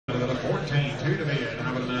14, 2 to bid.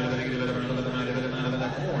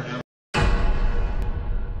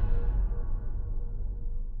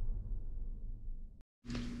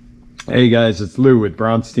 Hey guys, it's Lou with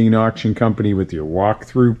Bronstein Auction Company with your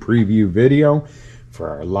walkthrough preview video for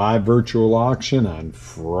our live virtual auction on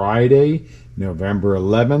Friday, November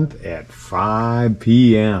 11th at 5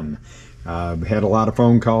 p.m. Had a lot of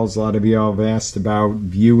phone calls. A lot of y'all have asked about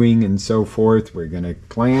viewing and so forth. We're going to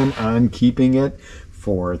plan on keeping it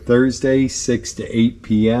for Thursday, 6 to 8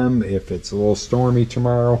 p.m. If it's a little stormy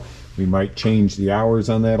tomorrow, we might change the hours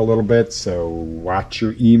on that a little bit, so watch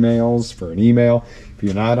your emails for an email. If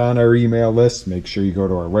you're not on our email list, make sure you go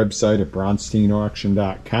to our website at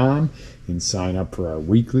bronsteinauction.com and sign up for our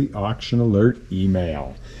weekly auction alert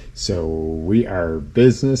email. So we are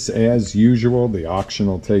business as usual. The auction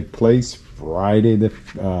will take place Friday the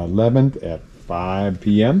 11th at 5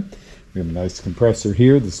 p.m. We have a nice compressor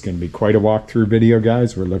here. This is going to be quite a walkthrough video,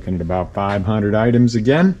 guys. We're looking at about 500 items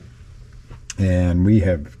again. And we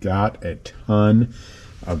have got a ton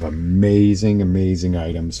of amazing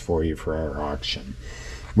items for you for our auction.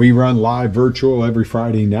 We run live virtual every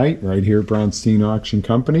Friday night right here at Bronstein Auction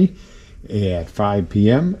Company at 5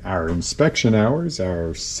 p.m. Our inspection hours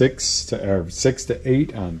are 6 to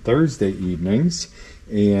 8 on Thursday evenings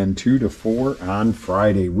and 2 to 4 on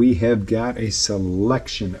Friday. We have got a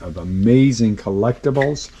selection of amazing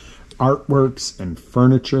collectibles, artworks, and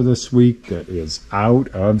furniture this week that is out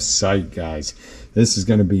of sight, guys. This is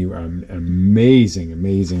going to be an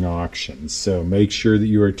amazing auction, so make sure that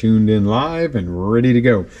you are tuned in live and ready to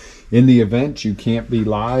go. In the event you can't be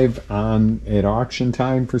live at auction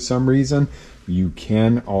time for some reason, you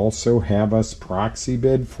can also have us proxy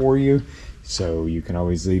bid for you. So you can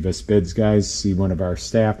always leave us bids, guys. See one of our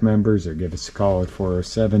staff members or give us a call at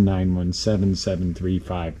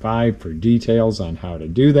 407-917-7355 for details on how to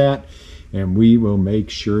do that, and we will make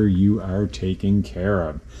sure you are taken care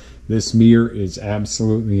of. This mirror is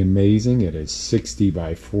absolutely amazing. It is 60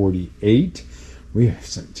 by 48. We have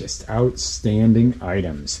some just outstanding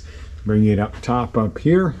items. Bring it up top up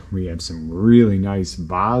here. We have some really nice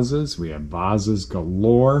vases. We have vases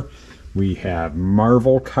galore. We have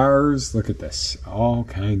Marvel cars. Look at this. All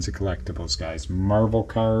kinds of collectibles, guys. Marvel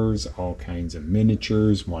cars, all kinds of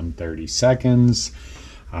miniatures, 1/32.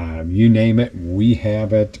 You name it, we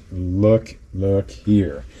have it. Look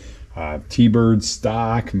here. T-Bird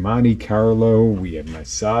stock, Monte Carlo. We have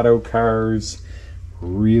Masato cars.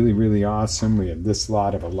 Really awesome. We have this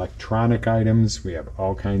lot of electronic items. We have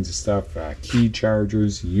all kinds of stuff. Key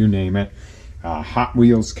chargers, you name it. Hot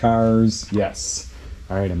Wheels cars, yes.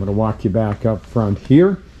 All right, I'm going to walk you back up front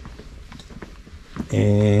here.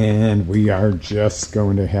 And we are just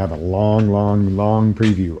going to have a long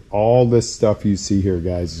preview. All this stuff you see here,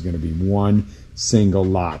 guys, is going to be one single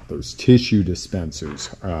lot. There's tissue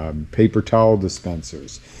dispensers, paper towel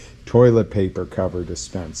dispensers, toilet paper cover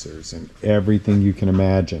dispensers, and everything you can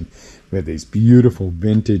imagine. We have these beautiful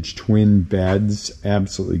vintage twin beds,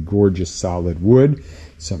 absolutely gorgeous solid wood.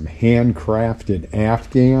 Some handcrafted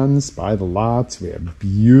Afghans by the lots. We have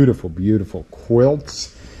beautiful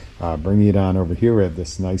quilts. Bring it on over here. We have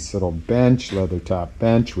this nice little bench, leather top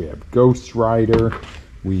bench. We have Ghost Rider.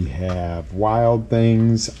 We have Wild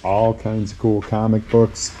Things, all kinds of cool comic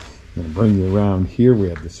books. I'm going to bring you around here. We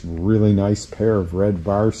have this really nice pair of red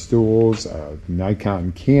bar stools, a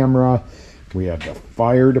Nikon camera. We have the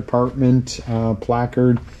fire department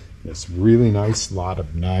placard. This really nice lot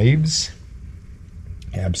of knives.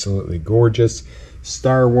 Absolutely gorgeous.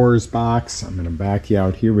 Star Wars box. I'm going to back you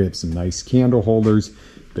out here. We have some nice candle holders.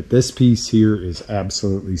 But this piece here is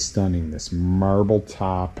absolutely stunning. This marble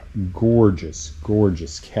top, gorgeous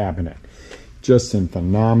cabinet. Just in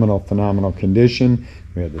phenomenal condition.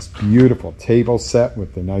 We have this beautiful table set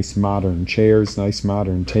with the nice modern chairs, nice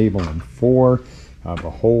modern table and 4. A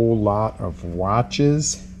whole lot of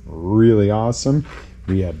watches. Really awesome.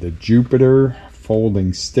 We have the Jupiter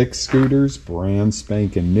folding stick scooters, brand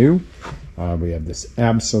spanking new. We have this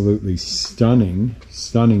absolutely stunning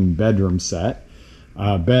bedroom set.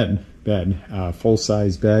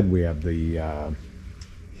 Full-size bed. We have the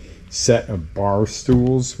set of bar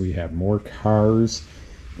stools. We have more cars.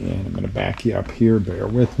 And I'm going to back you up here. Bear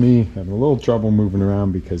with me. Having a little trouble moving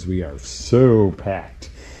around because we are so packed.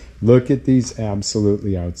 Look at these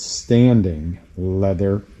absolutely outstanding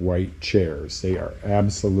leather white chairs. They are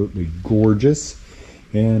absolutely gorgeous.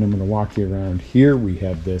 And I'm going to walk you around here. We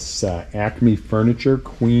have this Acme Furniture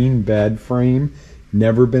queen bed frame.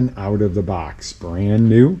 Never been out of the box. Brand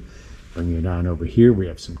new. Bring it on over here. We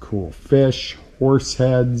have some cool fish, horse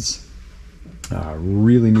heads.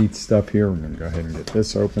 Really neat stuff here. We're going to go ahead and get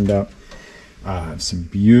this opened up. Some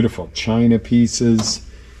beautiful china pieces.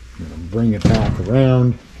 I'm going to bring it back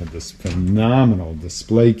around. Have this phenomenal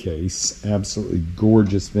display case, absolutely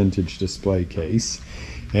gorgeous vintage display case.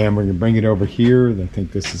 And we're going to bring it over here. I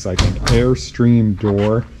think this is like an Airstream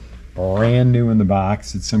door, brand new in the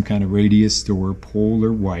box. It's some kind of radius door,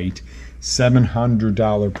 polar white,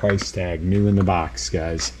 $700 price tag, new in the box,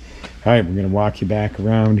 guys. All right, we're going to walk you back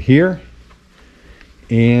around here.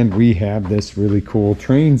 And we have this really cool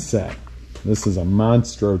train set. This is a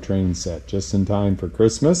Monstro train set, just in time for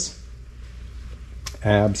Christmas.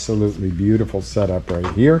 Absolutely beautiful setup right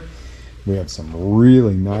here. We have some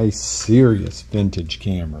really nice, serious vintage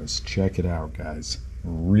cameras. Check it out, guys.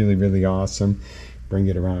 Really, really awesome. Bring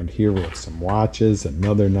it around here. We have some watches.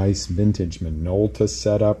 Another nice vintage Minolta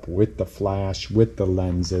setup with the flash, with the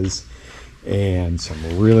lenses. And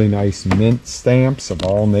some really nice mint stamps of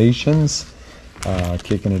all nations.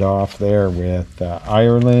 Kicking it off there with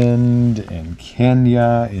Ireland and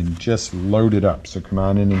Kenya, and just loaded up. So come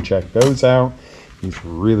on in and check those out. These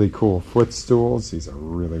really cool footstools. These are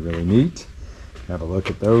really, really neat. Have a look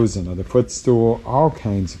at those. Another footstool. All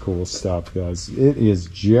kinds of cool stuff, guys. It is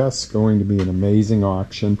just going to be an amazing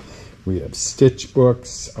auction. We have stitch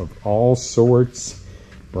books of all sorts.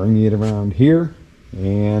 Bringing it around here.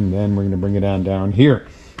 And then we're going to bring it on down here.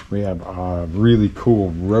 We have really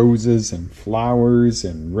cool roses and flowers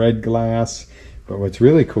and red glass. But what's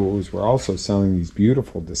really cool is we're also selling these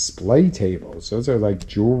beautiful display tables. Those are like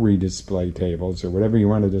jewelry display tables or whatever you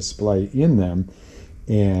want to display in them.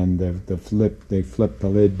 And they flip the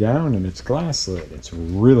lid down and it's glass lid. It's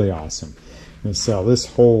really awesome. I'm going to sell this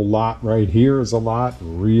whole lot right here as a lot.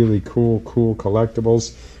 Really cool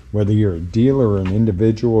collectibles. Whether you're a dealer or an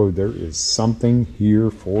individual, there is something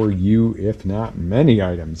here for you, if not many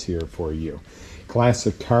items here for you.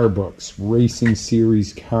 Classic car books, racing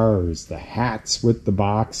series cars, the hats with the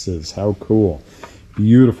boxes, how cool.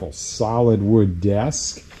 Beautiful solid wood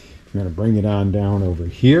desk. I'm going to bring it on down over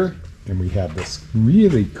here, and we have this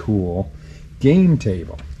really cool game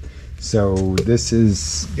table. So this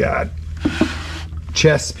is got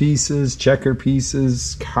chess pieces, checker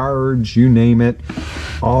pieces, cards, you name it,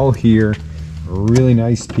 all here. A really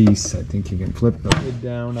nice piece. I think you can flip the lid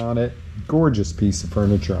down on it. Gorgeous piece of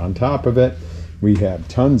furniture on top of it. We have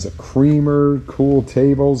tons of creamer, cool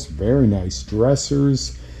tables, very nice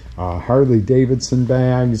dressers, Harley Davidson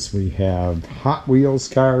bags. We have Hot Wheels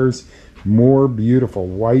cars, more beautiful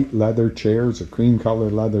white leather chairs or cream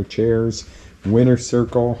colored leather chairs, Winter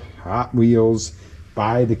Circle, Hot Wheels,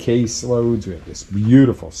 by the case loads. We have this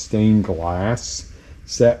beautiful stained glass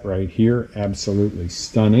set right here, absolutely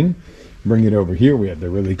stunning. Bring it over here. We have the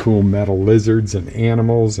really cool metal lizards and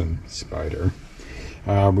animals and spider.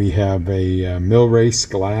 We have a mill race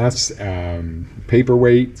glass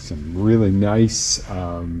paperweight, some really nice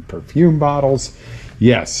perfume bottles.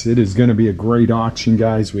 Yes, it is going to be a great auction,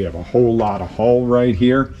 guys. We have a whole lot of hull right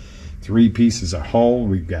here. 3 pieces of hull.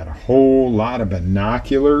 We've got a whole lot of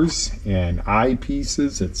binoculars and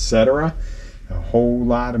eyepieces, etc. A whole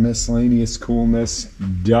lot of miscellaneous coolness.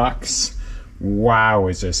 Ducks. Wow,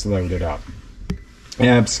 is this loaded up.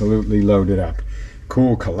 Absolutely loaded up.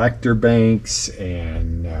 Cool collector banks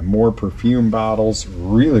and more perfume bottles.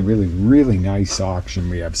 Really, really, really nice auction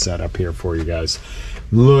we have set up here for you guys.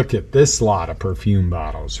 Look at this lot of perfume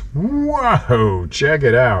bottles. Whoa, check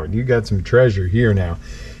it out. You got some treasure here now.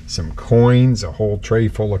 Some coins, a whole tray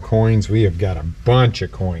full of coins. We have got a bunch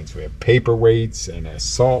of coins. We have paperweights and a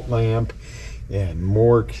salt lamp and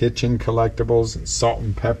more kitchen collectibles and salt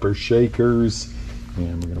and pepper shakers.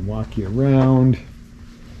 And we're going to walk you around.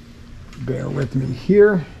 Bear with me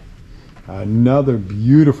here. Another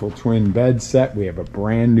beautiful twin bed set. We have a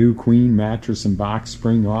brand new queen mattress and box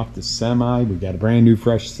spring off the semi. We got a brand new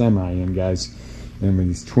fresh semi in, guys. And with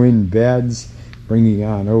these twin beds. Bringing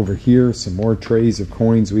on over here some more trays of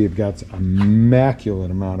coins. We have got an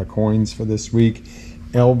immaculate amount of coins for this week.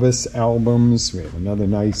 Elvis albums. We have another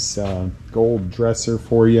nice gold dresser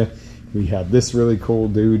for you. We have this really cool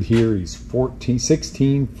dude here. He's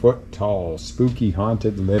 16 foot tall. Spooky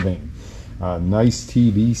Haunted Living. Nice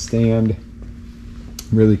TV stand.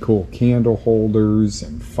 Really cool candle holders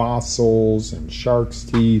and fossils and shark's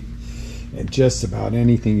teeth. And just about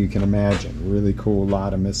anything you can imagine. Really cool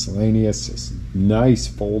lot of miscellaneous. This nice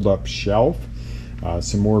fold-up shelf.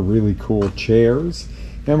 Some more really cool chairs.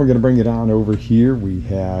 And we're going to bring it on over here. We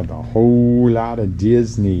have a whole lot of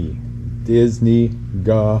Disney. Disney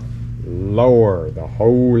galore. The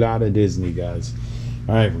whole lot of Disney, guys.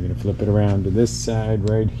 All right, we're going to flip it around to this side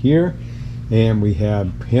right here. And we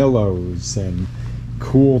have pillows and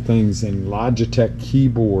cool things and Logitech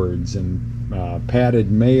keyboards and padded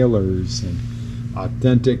mailers and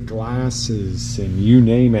authentic glasses, and you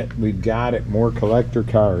name it, we've got it. More collector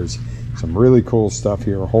cars, some really cool stuff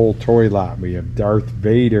here. A whole toy lot. We have Darth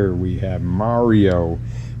Vader, we have Mario,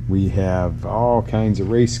 we have all kinds of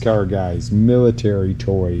race car guys, military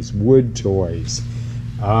toys, wood toys.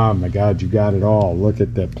 Oh my God, you got it all. Look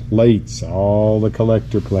at the plates, all the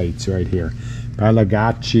collector plates right here.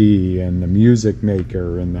 Palagacci and the music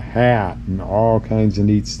maker and the hat and all kinds of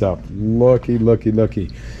neat stuff. Looky, looky,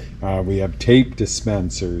 looky. We have tape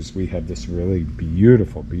dispensers. We have this really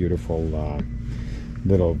beautiful, beautiful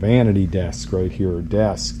little vanity desk right here.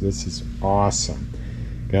 Desk. This is awesome.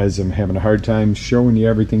 Guys, I'm having a hard time showing you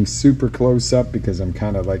everything super close up because I'm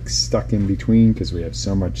kind of like stuck in between because we have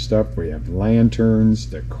so much stuff. We have lanterns,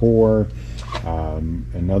 decor,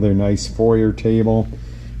 another nice foyer table.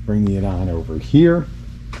 Bringing it on over here,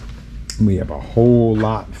 we have a whole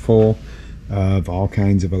lot full of all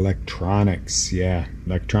kinds of electronics. Yeah,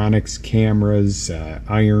 electronics, cameras,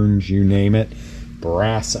 irons, you name it.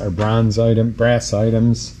 Brass items.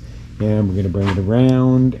 And we're going to bring it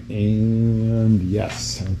around, and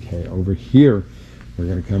yes, okay, over here we're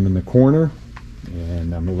going to come in the corner,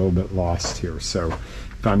 and I'm a little bit lost here, so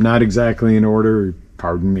if I'm not exactly in order,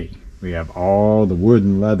 pardon me. We have all the wood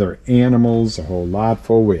and leather animals, a whole lot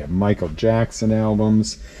full. We have Michael Jackson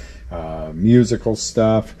albums, musical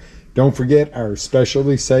stuff. Don't forget our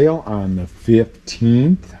specialty sale on the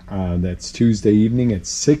 15th. That's Tuesday evening at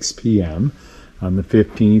 6 p.m. on the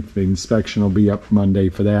 15th. The inspection will be up Monday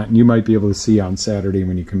for that. And you might be able to see on Saturday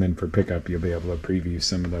when you come in for pickup, you'll be able to preview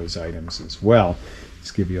some of those items as well.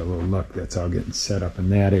 Just give you a little look. That's all getting set up in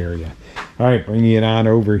that area. All right, bringing it on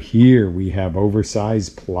over here, we have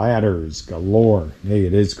oversized platters galore. Hey,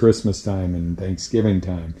 it is Christmas time and Thanksgiving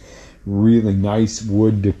time. Really nice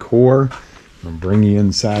wood decor. I'm bringing you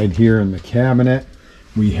inside here in the cabinet.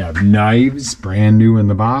 We have knives, brand new in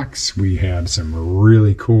the box. We have some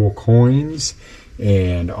really cool coins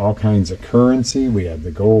and all kinds of currency. We have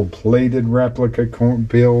the gold-plated replica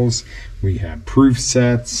bills. We have proof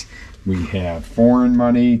sets. We have foreign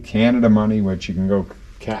money, Canada money, which you can go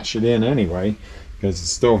cash it in anyway because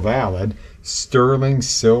it's still valid. Sterling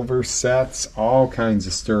silver sets, all kinds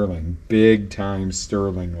of sterling, big time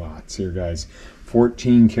sterling lots here, guys.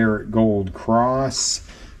 14 karat gold cross,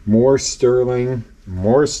 more sterling,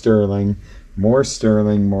 more sterling, more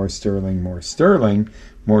sterling, more sterling, more sterling,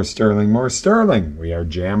 more sterling, more sterling. We are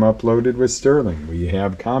jam uploaded with sterling. We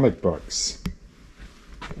have comic books.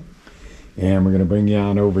 And we're going to bring you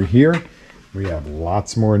on over here. We have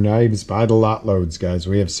lots more knives by the lot loads, guys.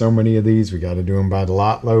 We have so many of these. We got to do them by the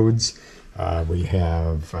lot loads. We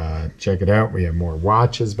have, check it out, we have more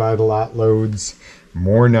watches by the lot loads,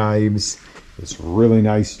 more knives. This really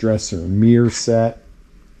nice dresser and mirror set.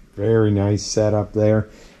 Very nice setup there.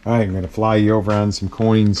 All right, I'm going to fly you over on some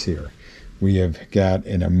coins here. We have got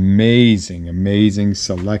an amazing, amazing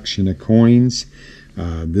selection of coins.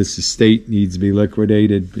 This estate needs to be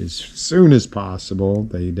liquidated as soon as possible.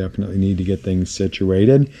 They definitely need to get things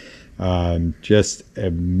situated. Just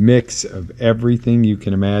a mix of everything you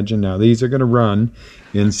can imagine. Now, these are going to run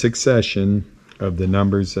in succession of the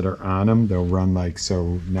numbers that are on them. They'll run like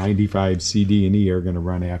so. 95 C, D, and E are going to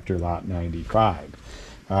run after lot 95.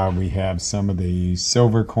 We have some of the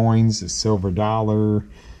silver coins, the silver dollar,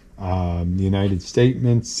 United States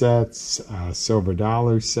Mint sets, silver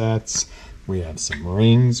dollar sets. We have some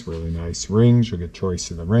rings, really nice rings. You'll get choice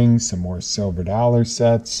of the rings. Some more silver dollar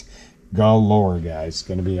sets. Galore, guys.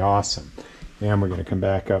 Going to be awesome. And we're going to come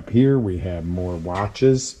back up here. We have more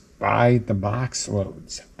watches by the box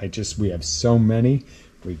loads. We have so many.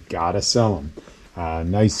 We got to sell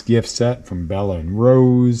them. Nice gift set from Bella and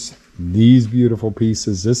Rose. These beautiful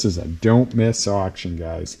pieces. This is a don't miss auction,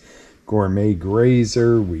 guys. Gourmet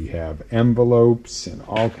grazer. We have envelopes and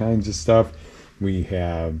all kinds of stuff. We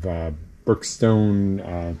have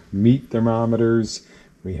Brookstone meat thermometers.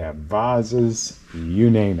 We have vases.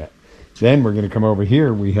 You name it. Then we're going to come over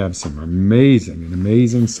here. We have some an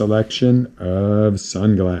amazing selection of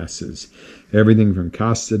sunglasses. Everything from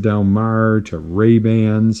Costa Del Mar to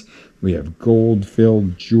Ray-Bans. We have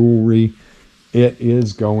gold-filled jewelry. It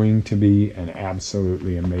is going to be an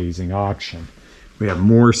absolutely amazing auction. We have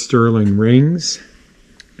more sterling rings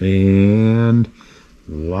and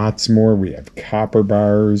lots more. We have copper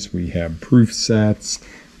bars. We have proof sets.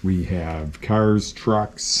 We have cars,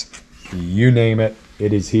 trucks, you name it.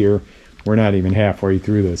 It is here. We're not even halfway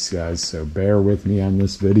through this, guys, so bear with me on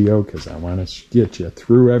this video because I want to get you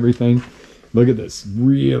through everything. Look at this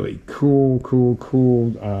really cool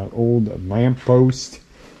old lamppost.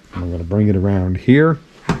 I'm going to bring it around here.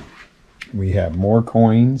 We have more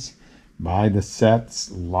coins by the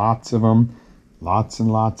sets, lots of them. Lots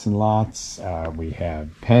and lots and lots. We have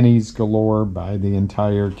pennies galore by the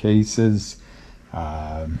entire cases.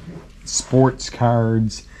 Sports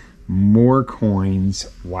cards, more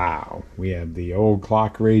coins. Wow. We have the old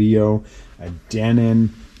clock radio, a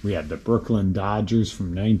Denon. We have the Brooklyn Dodgers from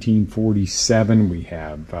 1947. We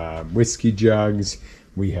have whiskey jugs.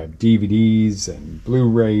 We have DVDs and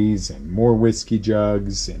Blu-rays and more whiskey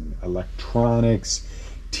jugs and electronics,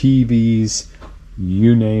 TVs,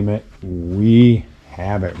 you name it, we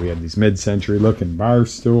have it. We have these mid-century looking bar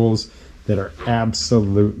stools that are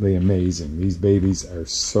absolutely amazing. These babies are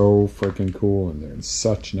so freaking cool, and they're in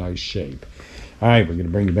such nice shape. All right, we're going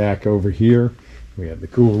to bring you back over here. We have the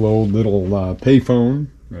cool old little payphone,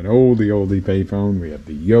 an oldie payphone. We have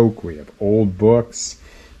the yoke. We have old books.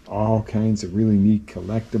 All kinds of really neat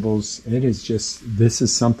collectibles. It is just, this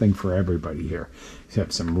is something for everybody here. You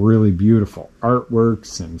have some really beautiful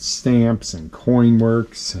artworks and stamps and coin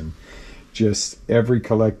works and just every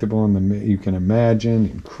collectible you can imagine,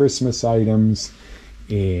 and Christmas items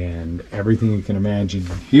and everything you can imagine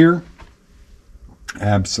here.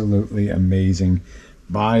 Absolutely amazing.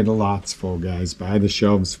 Buy the lots full, guys. Buy the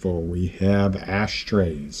shelves full. We have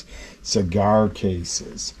ashtrays, cigar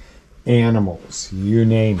cases, animals, you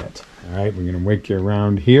name it. All right, we're going to wake you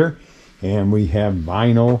around here, and we have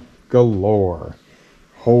vinyl galore.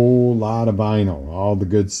 Whole lot of vinyl, all the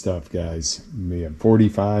good stuff, guys. We have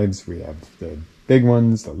 45s, we have the big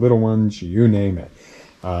ones, the little ones, you name it.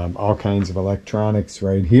 All kinds of electronics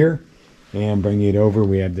right here. And bring it over,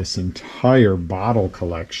 we have this entire bottle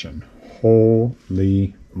collection.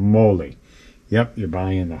 Holy moly. Yep, you're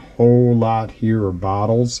buying a whole lot here of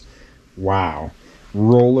bottles. Wow.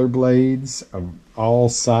 Rollerblades of all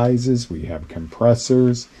sizes. We have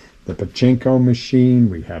compressors, the pachinko machine.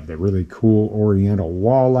 We have the really cool oriental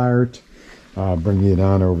wall art. Bring it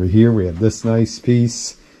on over here. We have this nice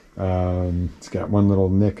piece. It's got one little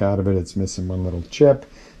nick out of it. It's missing one little chip.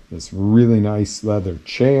 This really nice leather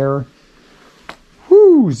chair.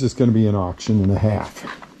 Whoo, is this going to be an auction and a half?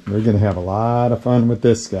 We're going to have a lot of fun with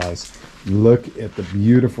this, guys. Look at the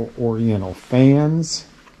beautiful oriental fans.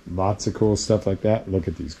 Lots of cool stuff like that. Look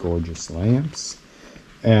at these gorgeous lamps.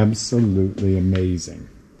 Absolutely amazing.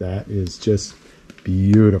 That is just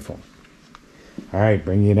beautiful. All right,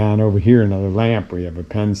 bring it on over here. Another lamp. We have a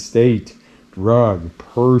Penn State rug,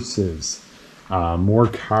 purses, more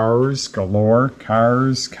cars galore.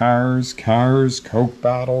 Cars, Coke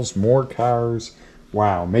bottles, more cars.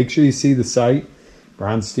 Wow. Make sure you see the site,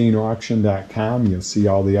 BronsteinAuction.com. You'll see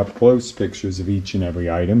all the up-close pictures of each and every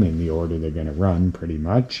item in the order they're going to run, pretty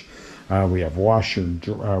much. We have washers.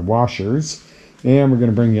 And we're going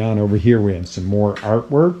to bring you on over here. We have some more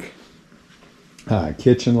artwork.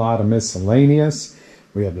 Kitchen lot of miscellaneous.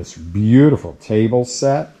 We have this beautiful table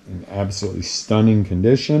set in absolutely stunning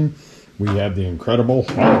condition. We have the Incredible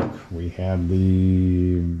Hulk. We have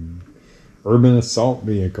the Urban Assault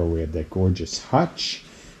Vehicle. We have that gorgeous hutch.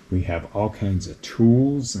 We have all kinds of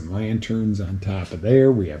tools and lanterns on top of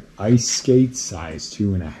there. We have ice skates, size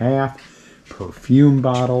 2.5. Perfume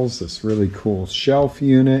bottles. This really cool shelf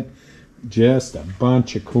unit. Just a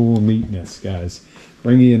bunch of cool neatness, guys.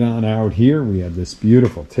 Bringing it on out here, we have this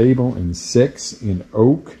beautiful table in 6 in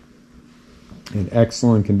oak. In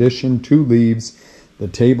excellent condition. 2 leaves. The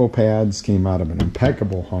table pads came out of an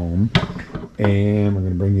impeccable home. And we're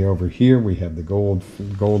going to bring you over here. We have the gold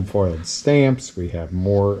foiled stamps. We have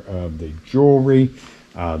more of the jewelry.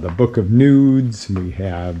 The Book of Nudes. We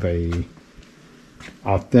have a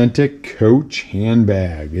authentic Coach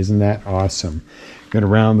handbag. Isn't that awesome? Got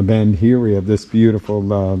around the bend here. We have this beautiful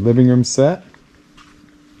living room set.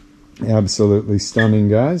 Absolutely stunning,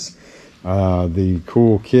 guys. The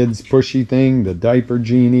cool kids pushy thing. The diaper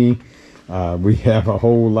genie. We have a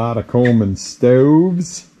whole lot of Coleman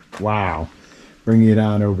stoves. Wow. Bring it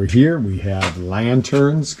on over here. We have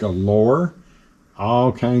lanterns galore.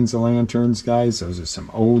 All kinds of lanterns, guys. Those are some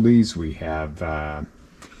oldies. We have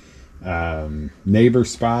neighbor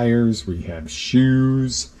spires. We have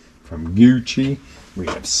shoes from Gucci. We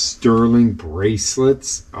have sterling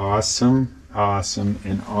bracelets. Awesome, awesome,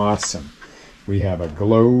 and awesome. We have a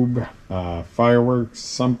globe, fireworks,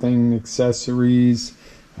 something, accessories.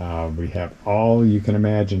 We have all you can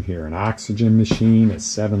imagine here. An oxygen machine, a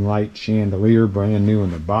 7-light chandelier, brand new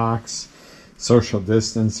in the box. Social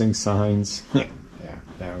distancing signs.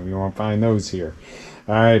 Yeah, we won't find those here.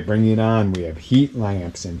 All right, bring it on. We have heat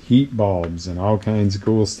lamps and heat bulbs and all kinds of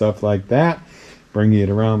cool stuff like that. Bring it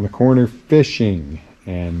around the corner. Fishing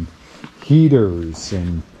and heaters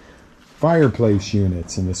and fireplace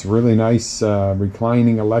units and this really nice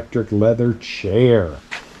reclining electric leather chair.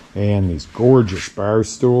 And these gorgeous bar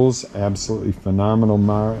stools, absolutely phenomenal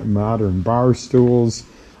modern bar stools.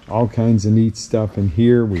 All kinds of neat stuff in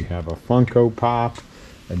here. We have a Funko Pop,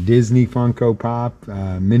 a Disney Funko Pop,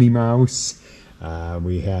 Minnie Mouse.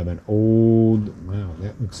 We have an old, wow,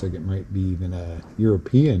 that looks like it might be even a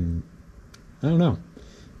European, I don't know,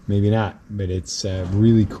 maybe not, but it's a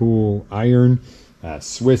really cool iron,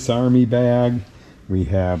 Swiss Army bag. We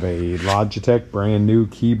have a Logitech brand new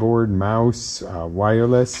keyboard, mouse,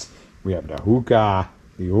 wireless. We have the hookah,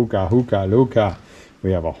 Luca.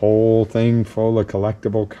 We have a whole thing full of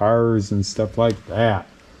collectible cars and stuff like that.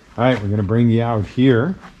 All right, we're going to bring you out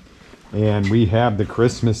here. And we have the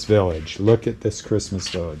Christmas Village. Look at this Christmas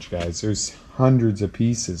Village, guys. There's hundreds of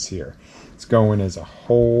pieces here. It's going as a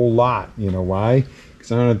whole lot. You know why?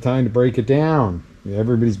 Because I don't have time to break it down.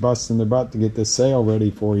 Everybody's busting their butt to get this sale ready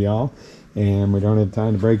for y'all. And we don't have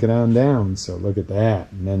time to break it on down. So look at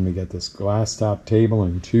that. And then we got this glass top table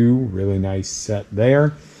and two. Really nice set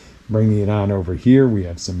there. Bringing it on over here, we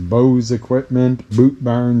have some Bose equipment, boot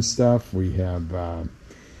barn stuff. We have,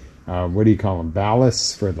 what do you call them,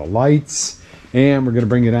 ballasts for the lights. And we're going to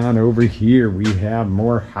bring it on over here. We have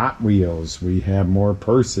more Hot Wheels. We have more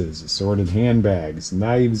purses, assorted handbags,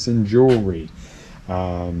 knives and jewelry.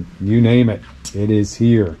 You name it, it is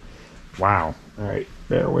here. Wow. All right,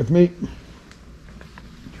 bear with me.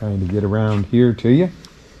 Trying to get around here to you.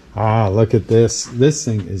 Look at this. This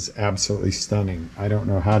thing is absolutely stunning. I don't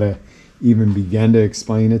know how to even begin to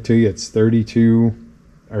explain it to you. It's 32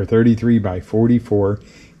 or 33 by 44.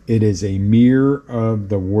 It is a mirror of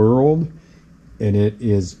the world, and it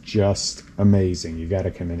is just amazing. You got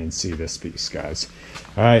to come in and see this piece, guys.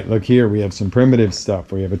 All right, look here. We have some primitive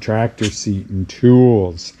stuff. We have a tractor seat and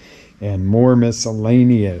tools and more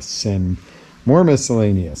miscellaneous and more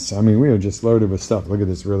miscellaneous. I mean, we are just loaded with stuff. Look at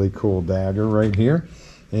this really cool dagger right here.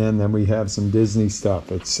 And then we have some Disney stuff,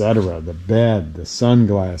 etc. The bed, the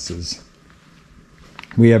sunglasses.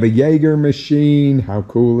 We have a Jaeger machine. How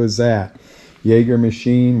cool is that? Jaeger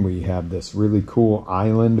machine. We have this really cool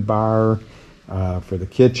island bar for the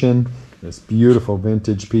kitchen. This beautiful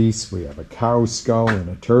vintage piece. We have a cow skull and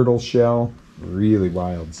a turtle shell. Really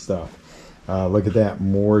wild stuff. Look at that.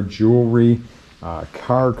 More jewelry.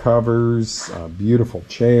 Car covers. Beautiful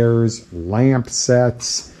chairs. Lamp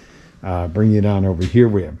sets. Bring it on over here.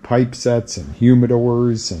 We have pipe sets and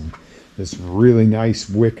humidors and this really nice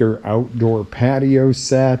wicker outdoor patio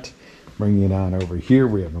set. Bring it on over here.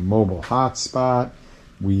 We have a mobile hotspot.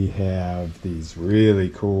 We have these really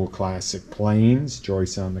cool classic planes.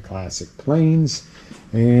 Joyce on the classic planes.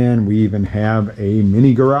 And we even have a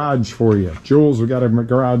mini garage for you. Jules, we got a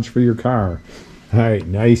garage for your car. All right,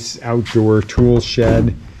 nice outdoor tool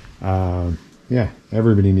shed. Yeah,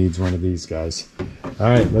 everybody needs one of these, guys. All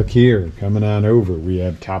right, look here. Coming on over, we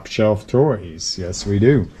have top shelf toys. Yes, we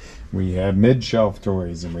do. We have mid-shelf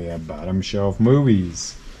toys, and we have bottom shelf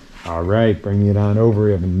movies. All right, bringing it on over,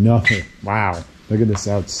 we have another. Wow, look at this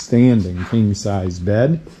outstanding king-size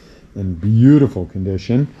bed in beautiful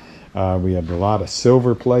condition. We have a lot of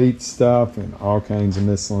silver plate stuff and all kinds of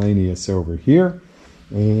miscellaneous over here.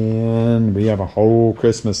 And we have a whole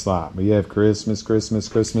Christmas lot. We have Christmas, Christmas,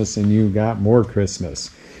 Christmas, and you got more Christmas.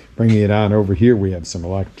 Bringing it on over here, we have some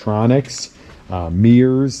electronics,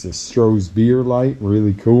 mirrors, the Stroh's beer light,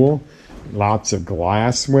 really cool. Lots of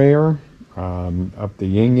glassware up the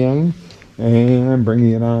yin-yang. And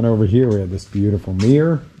bringing it on over here, we have this beautiful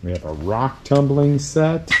mirror. We have a rock tumbling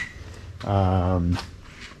set.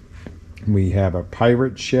 We have a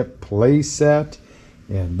pirate ship play set.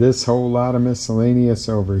 And this whole lot of miscellaneous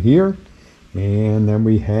over here. And then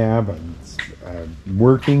we have a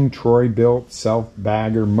working Troy-built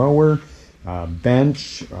self-bagger mower,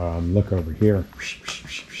 bench. Look over here.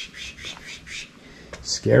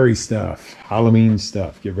 Scary stuff. Halloween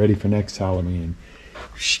stuff. Get ready for next Halloween.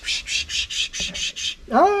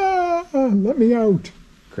 Ah, let me out.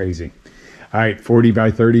 Crazy. All right, 40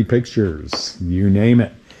 by 30 pictures. You name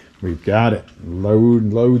it. We've got it.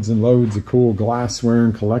 Loads and loads of cool glassware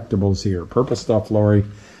and collectibles here. Purple stuff, Lori.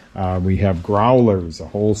 We have growlers, a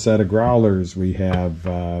whole set of growlers. We have,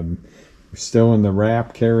 still in the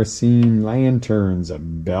wrap, kerosene lanterns, a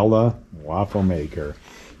Bella waffle maker.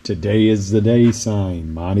 Today is the day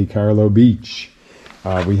sign, Monte Carlo Beach.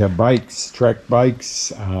 We have bikes, Trek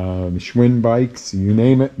bikes, Schwinn bikes, you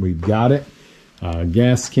name it, we've got it.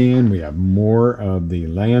 Gas can, we have more of the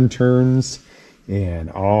lanterns. And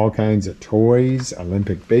all kinds of toys,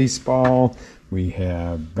 Olympic baseball. We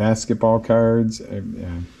have basketball cards.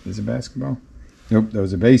 Is it basketball? Nope,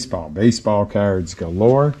 those are baseball. Baseball cards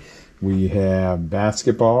galore. We have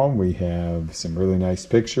basketball. We have some really nice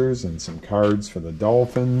pictures and some cards for the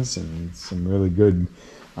Dolphins and some really good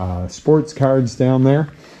sports cards down there.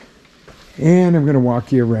 And I'm going to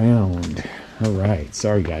walk you around. All right.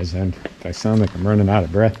 Sorry, guys. If I sound like I'm running out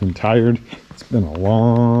of breath and tired, it's been a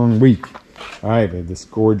long week. All right. We have this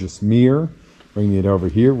gorgeous mirror. Bring it over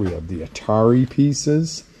here. We have the Atari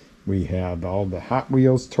pieces. We have all the Hot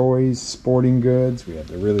Wheels toys, sporting goods. We have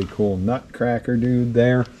the really cool Nutcracker dude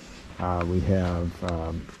there. We have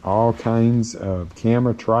all kinds of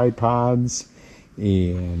camera tripods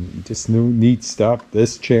and just new neat stuff.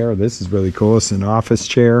 This chair, this is really cool. It's an office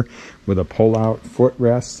chair with a pull-out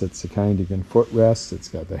footrest. It's the kind you can footrest. It's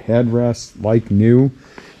got the headrest like new.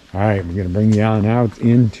 All right, we're going to bring you on out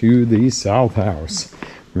into the South House.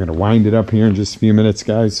 We're going to wind it up here in just a few minutes,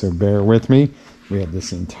 guys, so bear with me. We have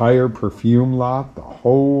this entire perfume lot, the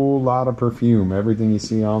whole lot of perfume, everything you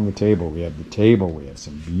see on the table. We have the table. We have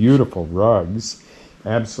some beautiful rugs,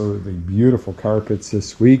 absolutely beautiful carpets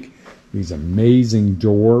this week. These amazing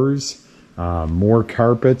doors, more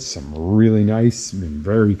carpets, some really nice and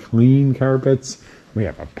very clean carpets. We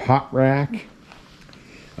have a pot rack,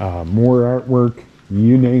 more artwork,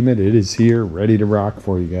 you name it, it is here, ready to rock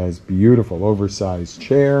for you guys. Beautiful oversized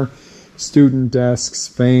chair, student desks,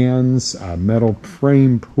 fans, metal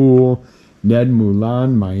frame pool, Ned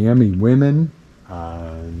Mulan, Miami Women,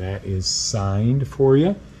 that is signed for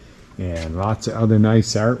you. And lots of other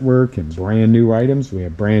nice artwork and brand new items. We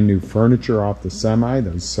have brand new furniture off the semi.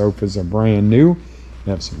 Those sofas are brand new. We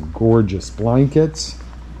have some gorgeous blankets,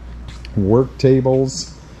 work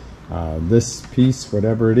tables. This piece,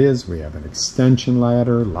 whatever it is, we have an extension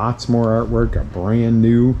ladder, lots more artwork, a brand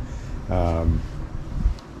new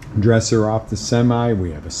dresser off the semi.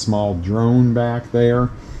 We have a small drone back there.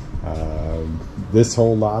 This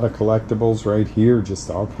whole lot of collectibles right here, just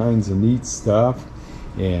all kinds of neat stuff.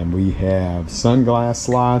 And we have sunglass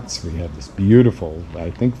slots. We have this beautiful,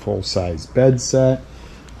 I think, full-size bed set.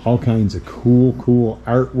 All kinds of cool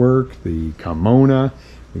artwork. The Kimona.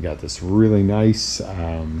 We got this really nice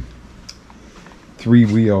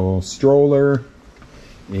three-wheel stroller.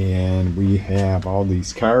 And we have all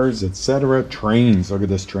these cars, etc. Trains. Look at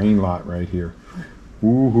this train lot right here.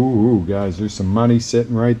 Ooh, guys, there's some money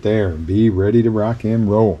sitting right there. Be ready to rock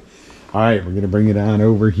and roll. All right, we're going to bring it on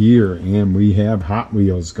over here, and we have Hot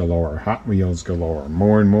Wheels galore,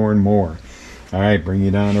 more and more. All right, bring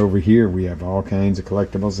it on over here. We have all kinds of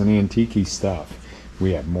collectibles and antique stuff.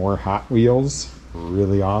 We have more Hot Wheels,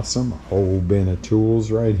 really awesome. A whole bin of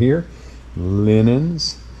tools right here.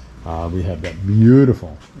 Linens. We have that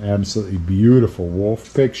beautiful, absolutely beautiful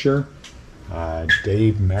wolf picture.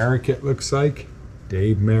 Dave Merrick, it looks like.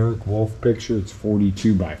 Dave Merrick wolf picture. It's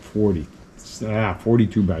 42 by 40.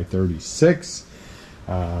 42 by 36.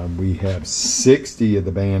 We have 60 of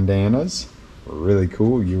the bandanas. Really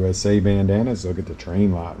cool USA bandanas. Look at the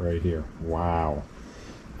train lot right here. Wow.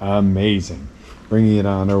 Amazing. Bringing it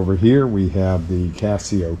on over here, we have the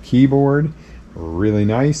Casio keyboard. Really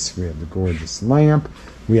nice. We have the gorgeous lamp.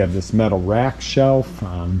 We have this metal rack shelf.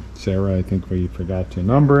 Sarah, I think we forgot to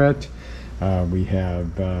number it. We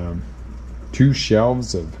have 2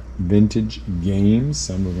 shelves of vintage games,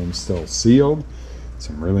 some of them still sealed.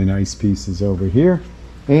 Some really nice pieces over here.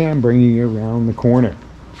 And bringing you around the corner,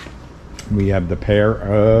 we have the pair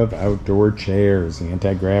of outdoor chairs,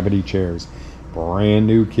 anti-gravity chairs. Brand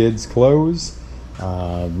new kids' clothes.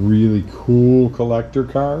 Really cool collector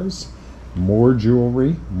cars. More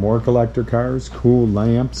jewelry, more collector cars, cool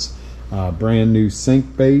lamps. Brand new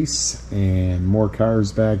sink base, and more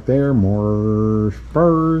cars back there, more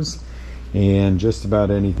furs. And just about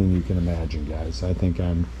anything you can imagine, guys. I think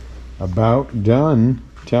I'm about done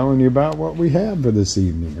telling you about what we have for this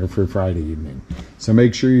evening, or for Friday evening. So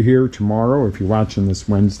make sure you're here tomorrow if you're watching this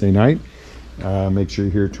Wednesday night. Make sure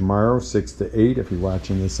you're here tomorrow, 6 to 8. If you're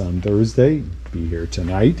watching this on Thursday, be here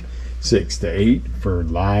tonight, 6 to 8 for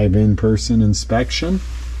live in-person inspection.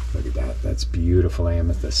 Look at that. That's beautiful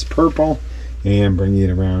amethyst purple. And bringing it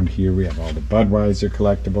around here, we have all the Budweiser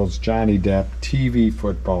collectibles, Johnny Depp, TV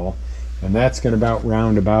football. And that's going to about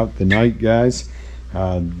round about the night, guys.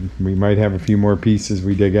 We might have a few more pieces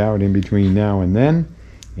we dig out in between now and then.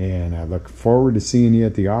 And I look forward to seeing you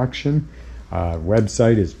at the auction.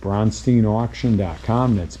 Website is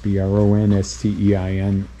bronsteinauction.com. That's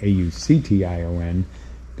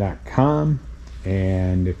BRONSTEINAUCTION.com.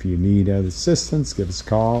 And if you need assistance, give us a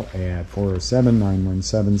call at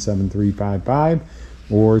 407-917-7355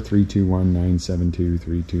 or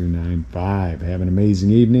 321-972-3295. Have an amazing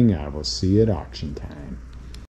evening. I will see you at auction time.